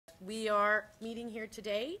We are meeting here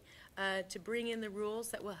today to bring in the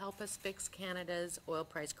rules that will help us fix Canada's oil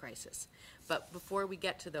price crisis. But before we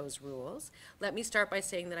get to those rules, let me start by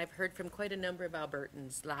saying that I've heard from quite a number of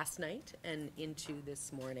Albertans last night and into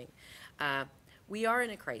this morning. We are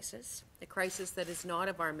in a crisis that is not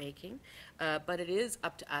of our making, but it is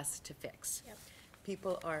up to us to fix. Yep.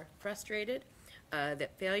 People are frustrated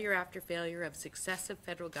that failure after failure of successive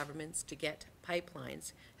federal governments to get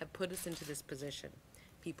pipelines have put us into this position.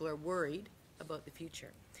 People are worried about the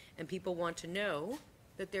future, and people want to know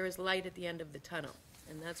that there is light at the end of the tunnel,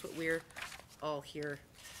 and that's what we're all here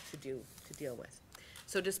to deal with.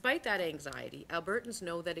 So despite that anxiety, Albertans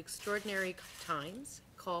know that extraordinary times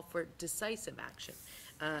call for decisive action,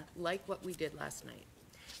 like what we did last night.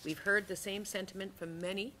 We've heard the same sentiment from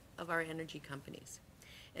many of our energy companies.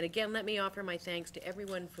 And again, let me offer my thanks to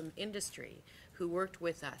everyone from industry who worked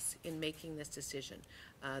with us in making this decision,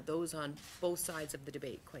 those on both sides of the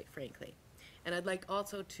debate, quite frankly. And I'd like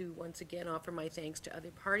also to once again offer my thanks to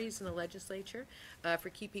other parties in the legislature for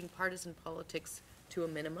keeping partisan politics to a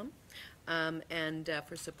minimum and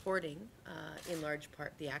for supporting, in large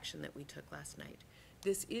part, the action that we took last night.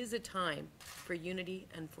 This is a time for unity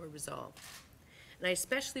and for resolve. And I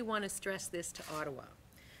especially want to stress this to Ottawa.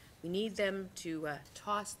 We need them to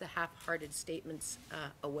toss the half-hearted statements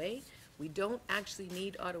away. We don't actually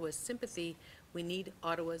need Ottawa's sympathy. We need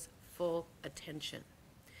Ottawa's full attention.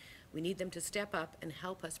 We need them to step up and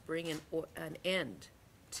help us bring an end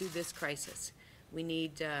to this crisis. We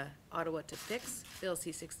need Ottawa to fix Bill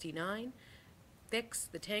C-69, fix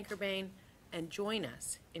the tanker ban, and join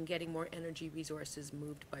us in getting more energy resources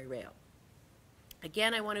moved by rail.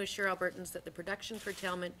 Again, I want to assure Albertans that the production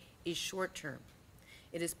curtailment is short-term.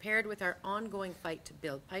 It is paired with our ongoing fight to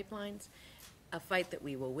build pipelines, a fight that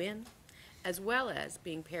we will win, as well as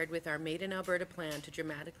being paired with our Made in Alberta plan to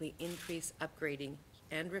dramatically increase upgrading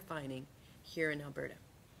and refining here in Alberta.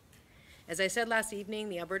 As I said last evening,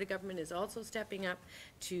 the Alberta government is also stepping up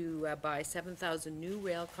to buy 7,000 new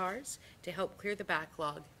rail cars to help clear the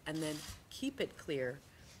backlog and then keep it clear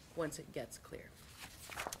once it gets clear.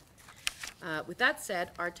 With that said,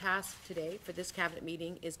 our task today for this cabinet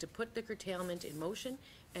meeting is to put the curtailment in motion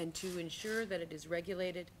and to ensure that it is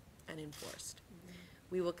regulated and enforced.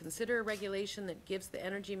 We will consider a regulation that gives the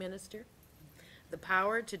energy minister the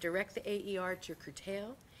power to direct the AER to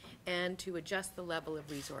curtail and to adjust the level of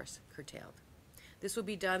resource curtailed. This will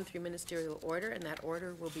be done through ministerial order, and that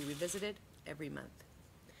order will be revisited every month.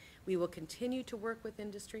 We will continue to work with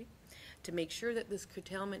industry to make sure that this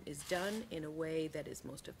curtailment is done in a way that is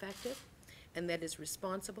most effective and that is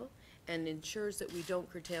responsible and ensures that we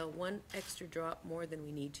don't curtail one extra drop more than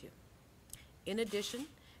we need to. In addition,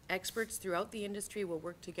 experts throughout the industry will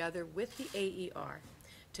work together with the AER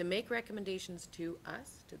to make recommendations to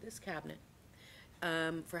us, to this cabinet,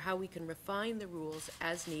 for how we can refine the rules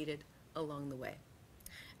as needed along the way.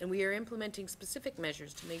 And we are implementing specific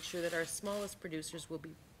measures to make sure that our smallest producers will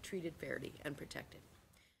be treated fairly and protected.